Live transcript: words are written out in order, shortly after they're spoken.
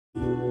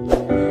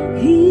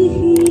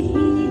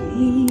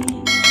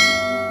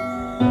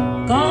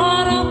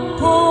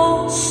Karap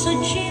ko sa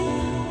jeep,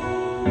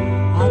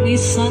 ang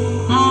isang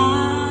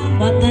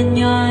mata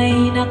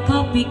niya'y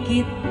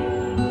nakapikit.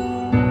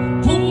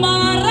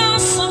 Pumara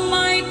sa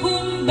may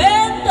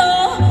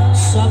kumbento,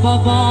 sa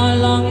baba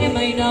lang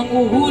may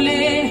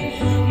nanguhuli.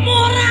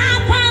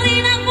 Mura pa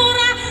rin ang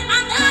mura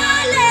ang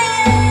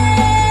alin.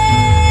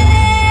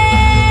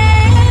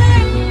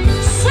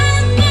 Sa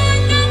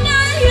mga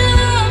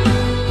bayan,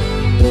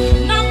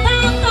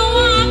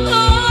 natatawa ko.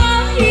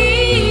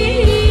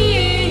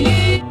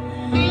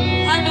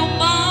 Ano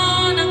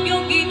man ang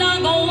iyong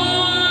ginagawa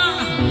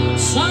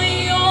sa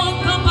iyong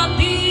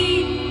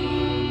kapatid,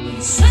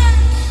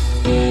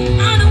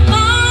 ano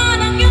man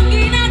ang iyong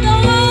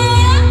ginagawa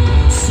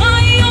sa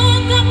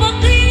iyong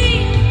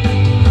kapatid,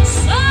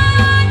 sa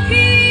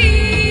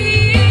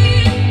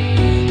akin,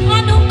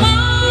 ano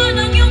man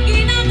ang iyong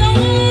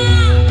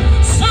ginagawa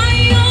sa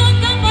iyong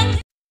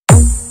kapatid.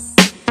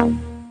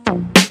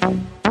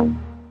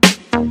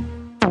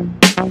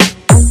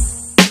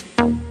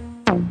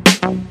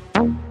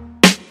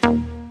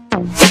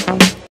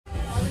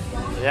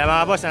 Yeah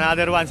mga boss,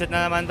 another one set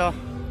na naman to.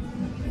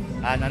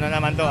 Ano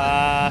naman to,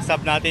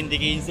 sub natin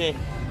di 15.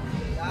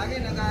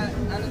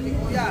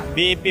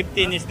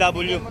 B15 is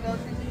W.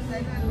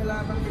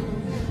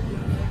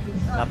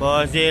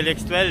 Tapos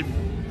ZLX12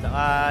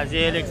 saka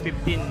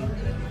ZLX15.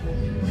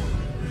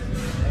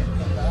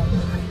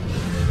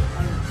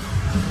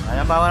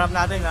 Ayan power up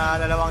natin,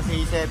 dalawang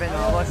C7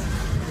 mga boss.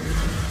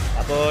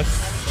 Tapos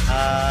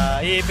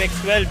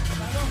EFX12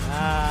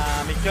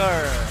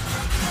 mixture.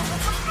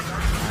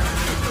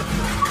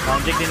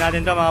 Sound check din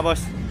natin to mga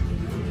boss.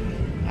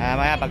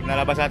 Maya pag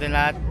nalabas natin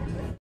lahat.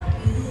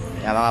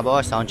 Ayan mga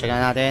boss, sound check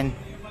na natin.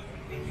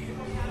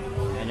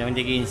 Ayan yung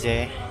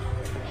D15.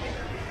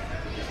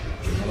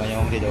 Ayan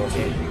yung D12.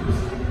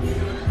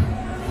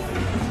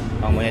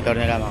 Ang monitor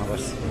nila mga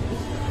boss.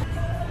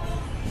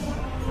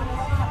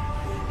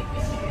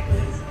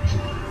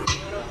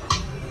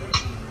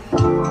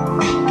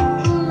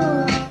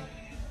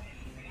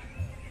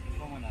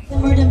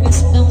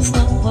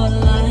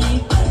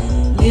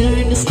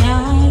 Glitter in the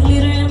sky,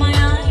 glitter in my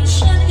eyes,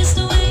 shining just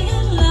the way you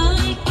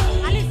like.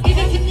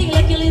 Even if you think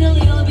like a little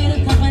bit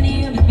of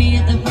company, with me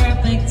at the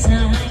perfect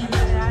time.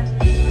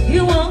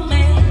 You want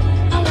me,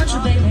 I want you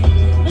baby,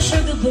 a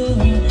sugar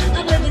boo,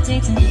 I'm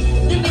levitating,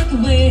 the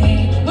Milky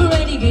Way, we're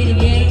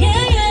renegading, yeah,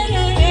 yeah, yeah,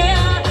 yeah,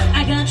 yeah.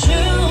 I got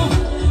you,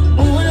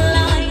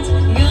 moonlight,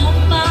 you're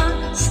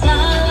my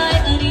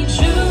starlight, I need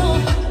you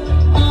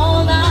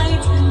all night,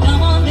 come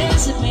on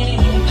dance with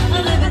me,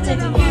 I'm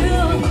levitating you.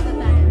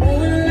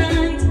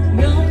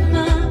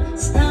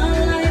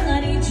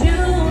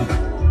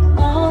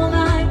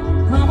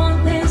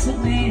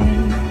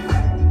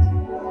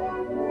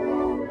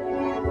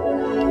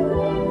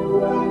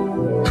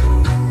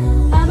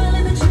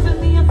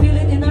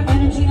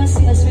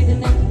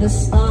 The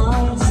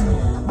stars,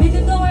 we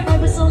could go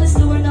wherever, so let's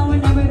do it now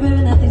or never, baby,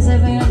 nothing's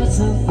ever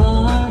so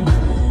far.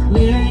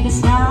 Glitter in the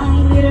sky,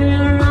 glitter in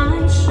our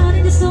eyes,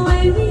 shining just the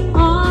way we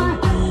are.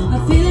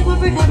 I feel like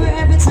we're forever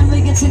every time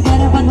we get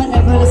together, but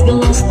whatever, let's get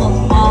lost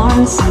on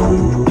Mars.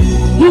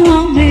 You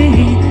want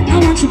me,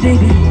 I want you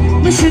baby,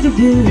 my sugar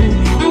boo,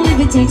 I'm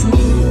levitating,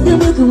 the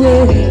Milky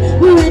Way,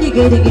 we're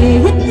renegading,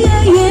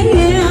 yeah, yeah,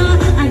 yeah,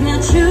 yeah. I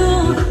got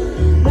you.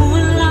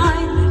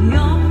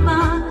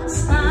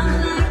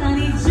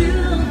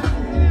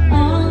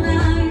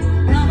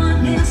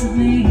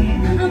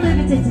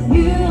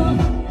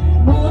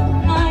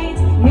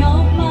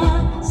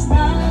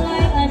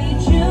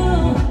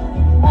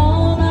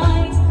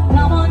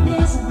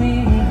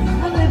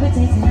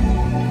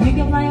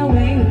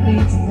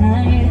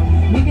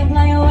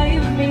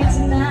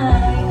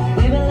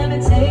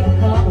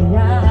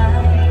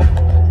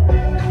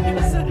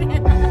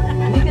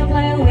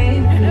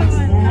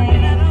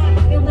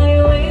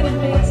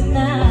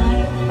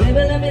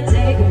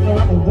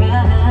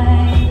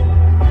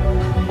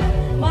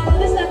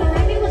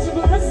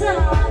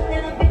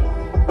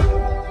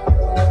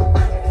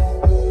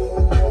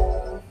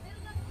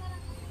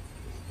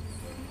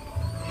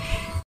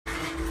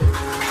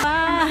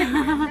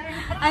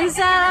 Ang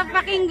sarap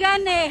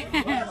pakinggan eh.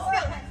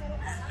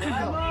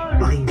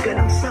 Pakinggan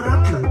ang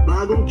sarap ng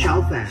bagong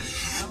Chow Fan.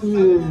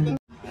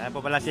 Ayan po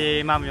pala si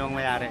ma'am yung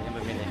mayari yung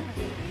bumili.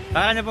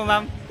 Pangalan niyo po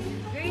ma'am?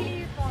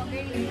 Girlie po,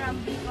 Girlie from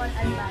Bicol,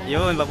 Albay.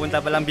 Yun, papunta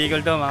palang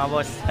Bicol to mga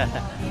boss.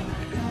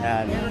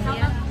 Yan.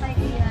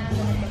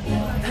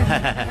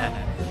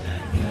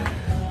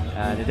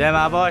 Dito yan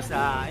mga boss,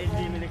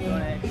 EDLIM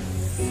Electronics.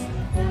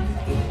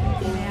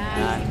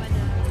 Ayan.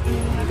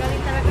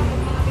 Magaling talaga po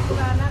mga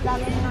Bicolana,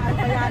 dami ng mga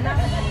Albayana.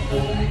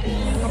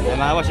 Ayan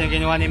mga boss, yung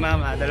kinuha ni ma'am,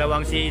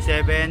 dalawang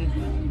C7.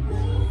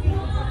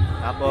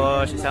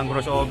 Tapos isang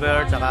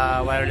crossover,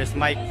 saka wireless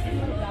mic.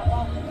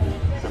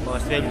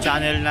 Tapos 12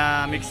 channel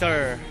na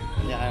mixer.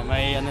 Yan,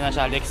 may ano na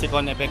siya,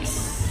 Lexicon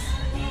FX.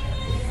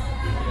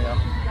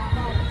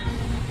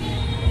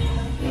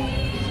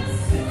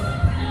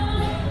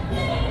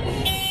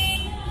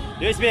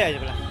 USB, ayun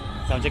pala.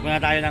 Sound check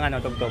muna tayo ng ano,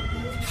 tugtog.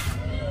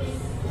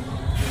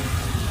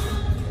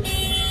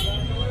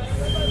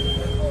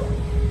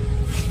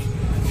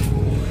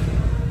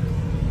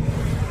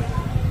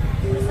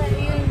 Basta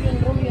yung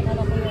room, yun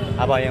alam ko yun.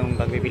 Aba, yung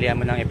pagpipilian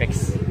mo ng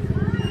effects.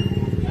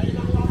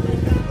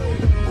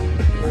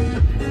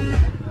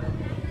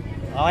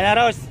 Okay na,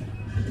 Rose.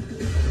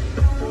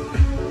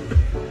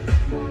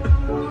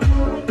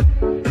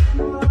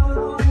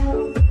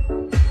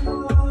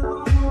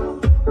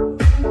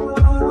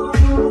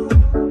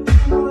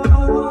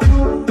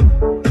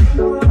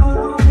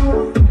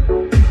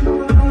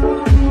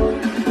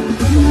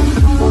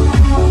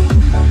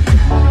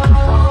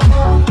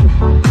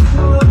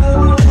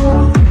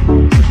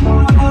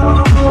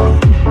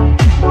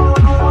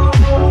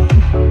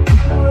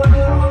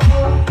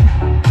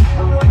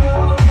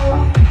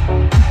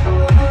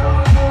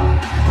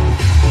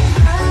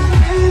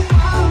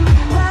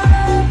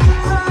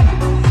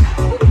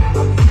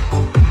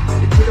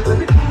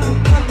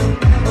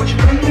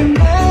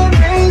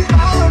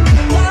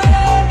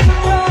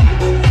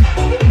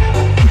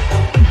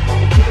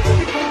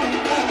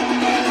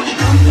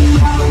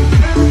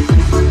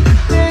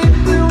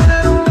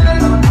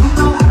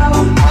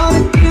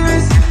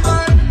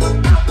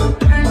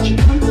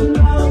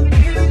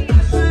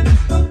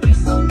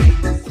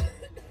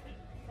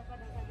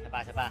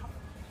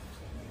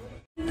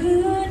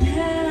 Could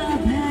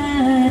have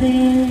had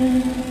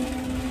it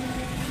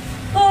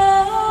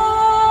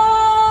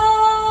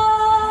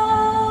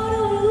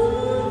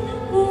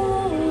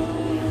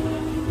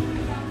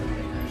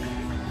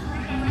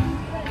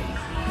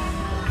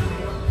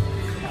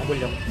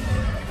Nakabulong.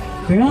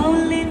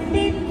 rolling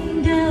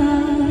in the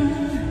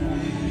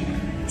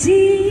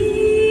deep.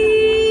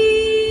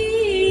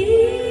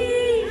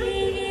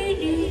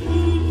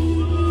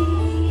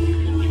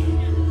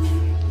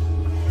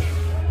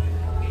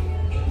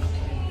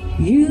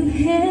 You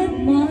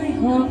had my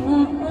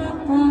heart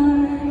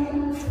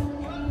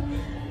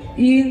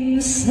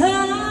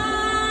inside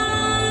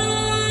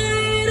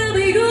of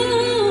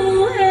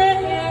your hands,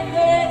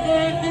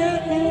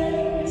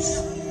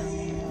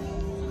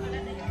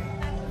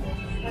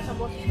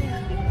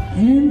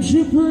 and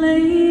you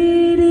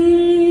played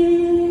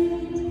it,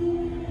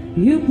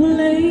 you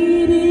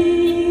played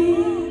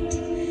it,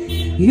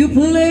 you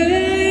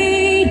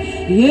played,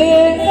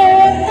 yeah.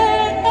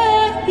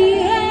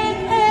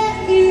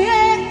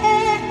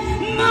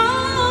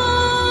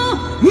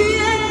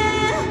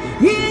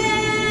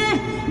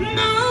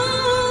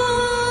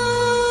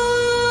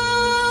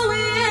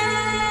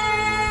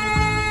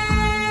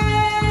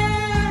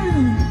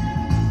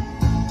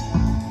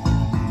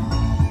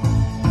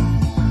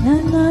 Na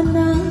na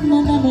na na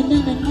na na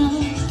na na.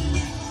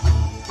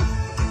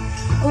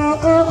 Oh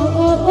oh oh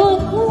oh oh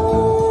oh.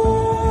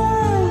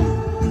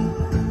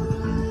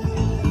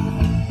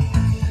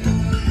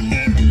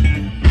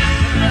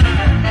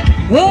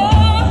 Oh.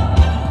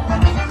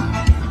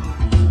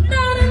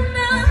 Na na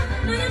na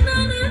na na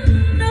na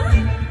na.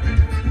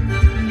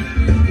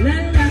 La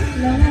la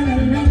la la la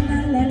la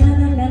la la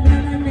la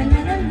la la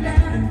la la.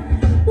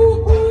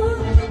 Ooh ooh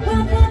pa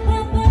pa pa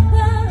pa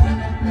pa.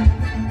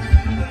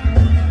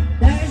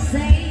 There's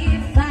a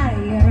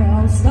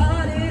fire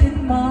started in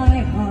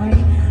my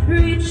heart,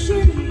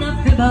 reaching the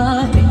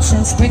fever pitch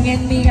and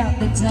bringing me out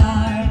the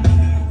dark.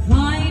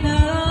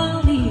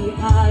 Finally,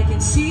 I can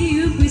see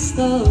you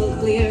crystal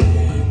clear.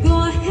 Go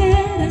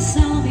ahead and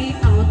sell me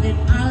out, and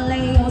I'll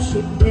lay your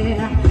ship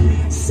there.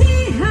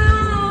 See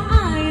how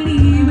I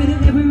leave with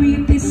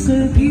every piece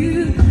of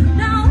you.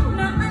 Now,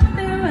 not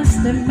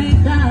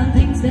underestimate the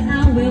things that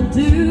I will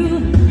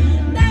do.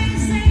 They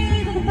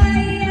say that the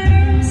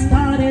fire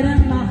started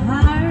in my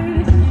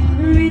heart,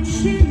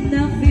 reaching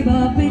the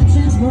fever pitch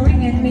and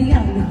bringing me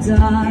out the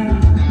dark.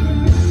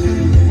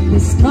 The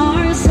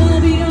scars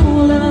of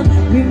your love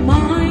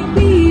remind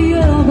me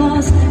of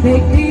us. They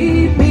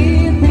keep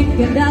me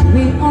thinking that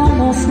we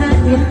almost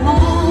had it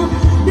all.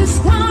 The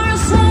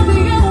scars of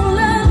your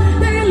love,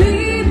 they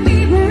leave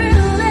me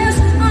breathless.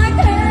 I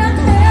can't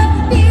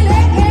help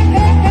feeling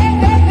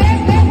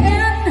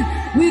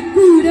we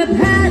could have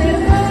had it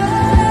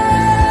all.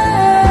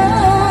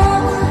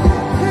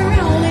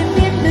 Rolling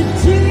in the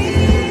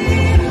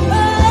deep.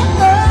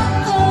 Oh,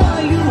 oh, oh,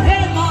 you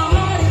had my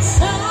heart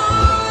inside.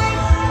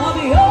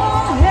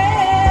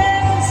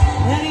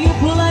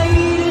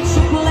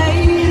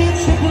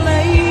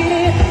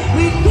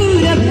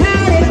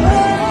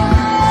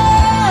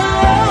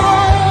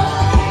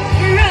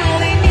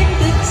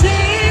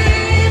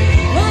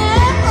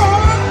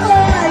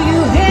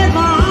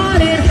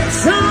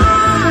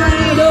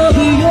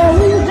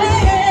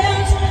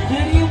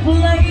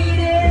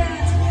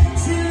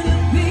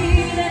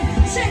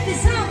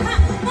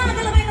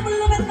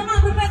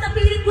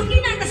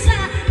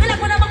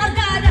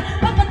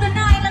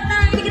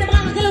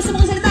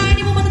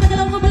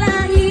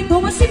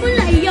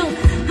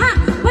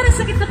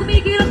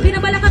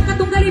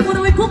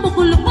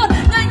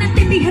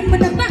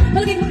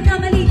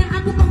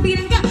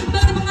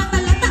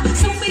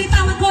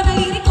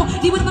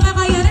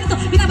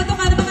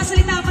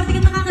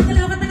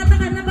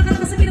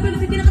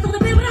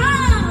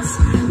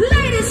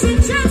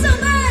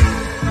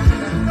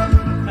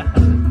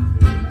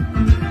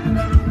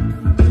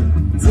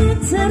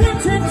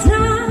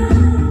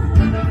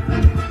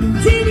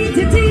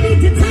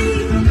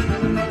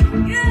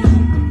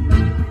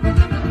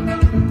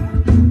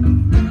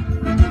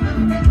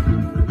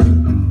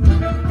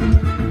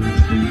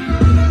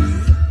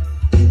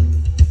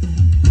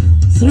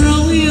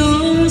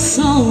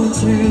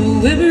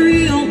 through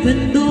every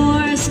open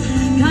doors.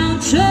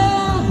 Count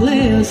your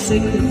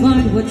blessings to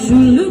find what you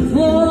look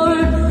for.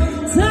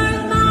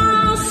 Turn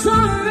my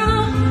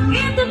sorrow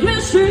into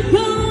pressure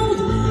gold.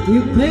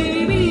 You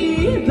pay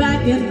me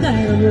back and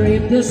then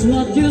reap this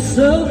what you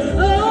sow.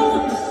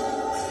 Oh,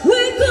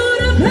 we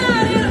could have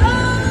had it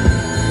all.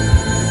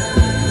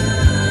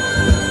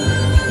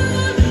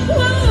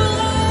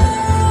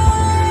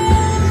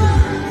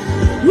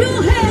 You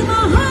had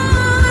my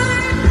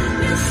heart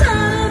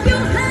inside of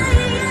your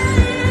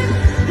hand,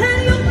 and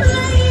you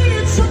played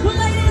it, you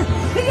played it,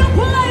 you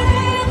played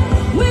it.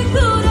 We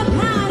could have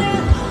had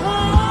it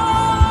all.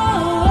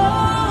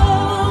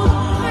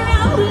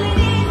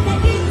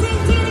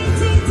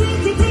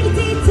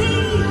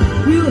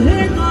 You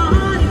had my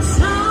heart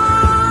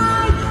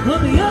inside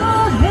of your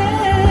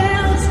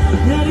hands,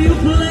 and you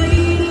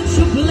played it,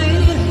 you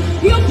played it,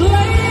 you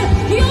played it,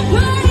 you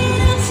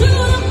played it to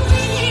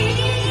the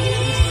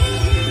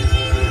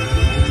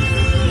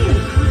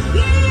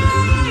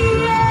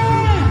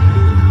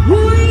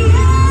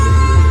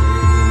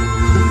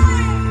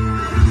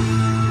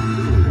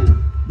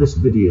This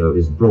video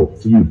is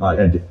brought to you by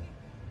Ed.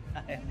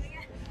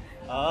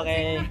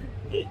 Okay.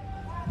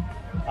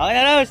 Okay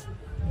na, Rose.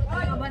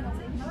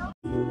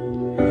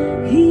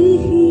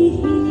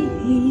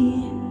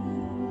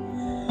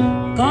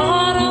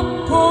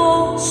 Karap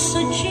ko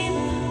sa jeep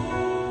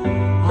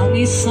ang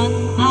isang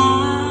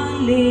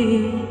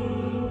ali,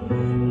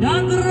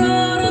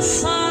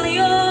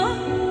 nagrarosaryo,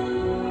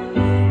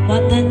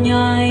 mata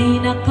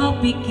niya'y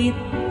nakapikit.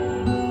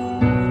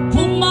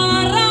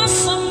 Pumara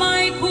sa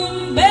may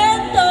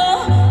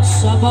kumbento,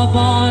 sa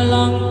baba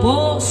lang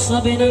po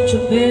sabi ng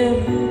tsuper,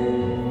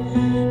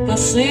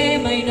 kasi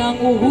may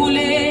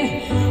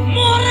nanguhuli.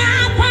 Mura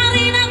pa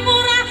rin ang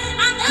mura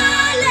ang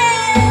ali.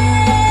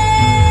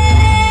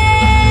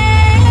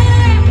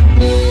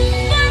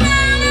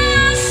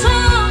 Panalaso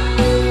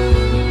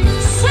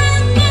sa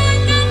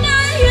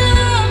kagabaya,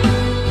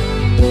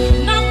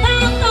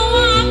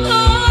 natatawa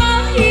ko.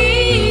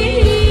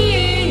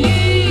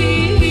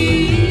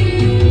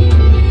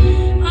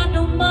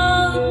 Ano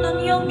man ang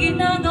iyong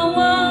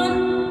ginagawa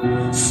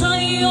sa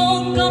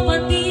iyong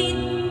kapatid,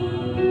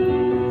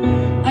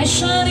 ay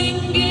siya rin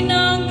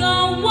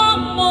ginagawa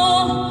mo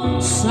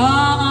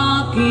sa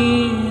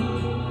akin.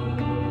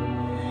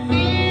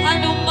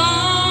 Ano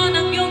man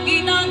ang iyong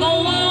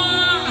ginagawa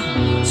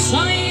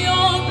sa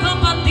iyong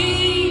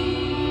kapatid,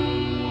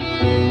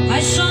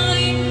 ay siya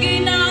rin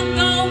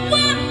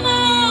ginagawa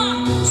mo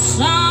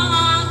sa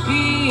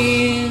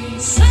akin.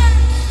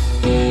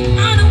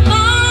 Ano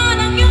man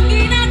ang iyong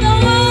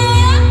ginagawa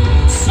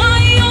sa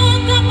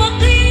iyong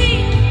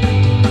kapatid,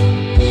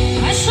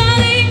 ay siya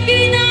rin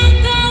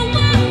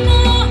ginagawa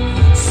mo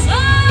sa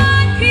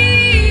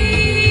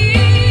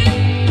akin.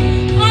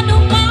 Ano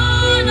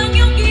man ang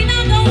iyong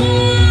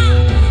ginagawa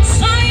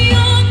sa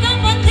iyong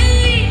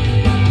kapatid,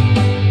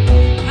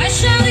 ay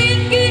siya rin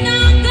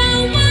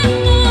ginagawa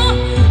mo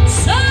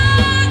sa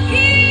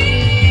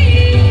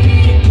akin.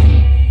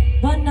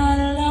 Banal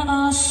na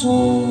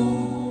aso,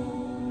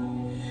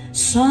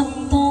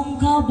 santong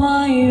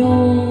kabayo,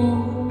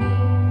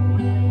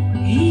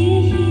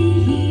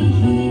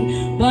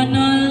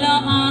 banal na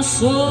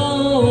aso,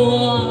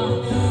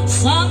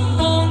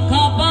 santong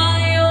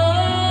kabayo,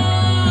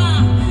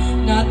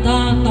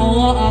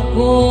 natatawa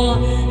ako.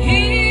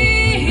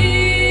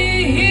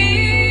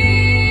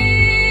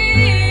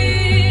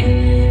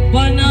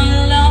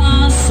 Banal na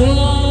aso,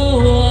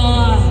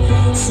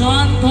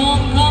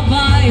 santong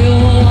kabayo,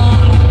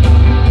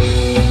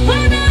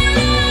 banal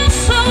na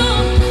aso,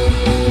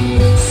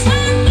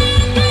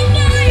 santong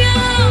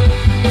kabayo,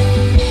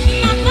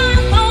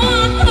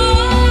 natatawa ko.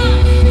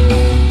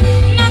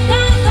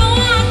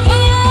 Natatawa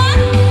ko,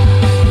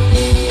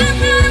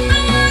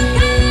 natatawa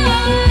ko,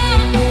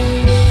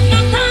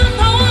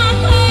 natatawa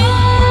ko,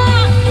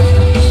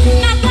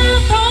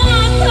 natatawa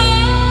ko.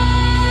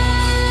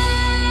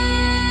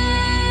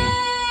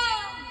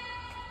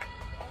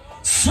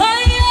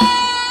 Sa'yo.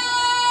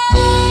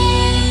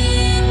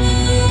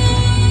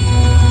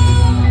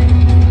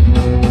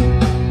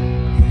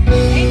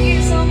 Thank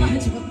you so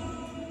much.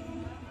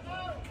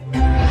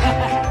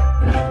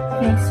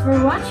 Thanks for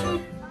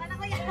watching.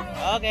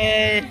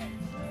 Okay.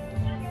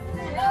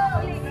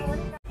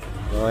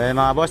 So ayan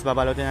mga boss,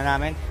 babalutin na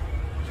namin.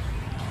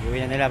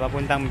 Iuwi na nila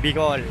papuntang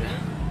Bicol.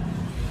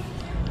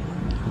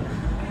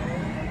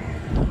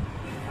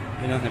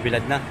 Yun o,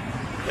 nabilad na.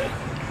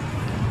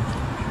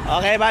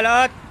 Okay,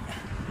 balot.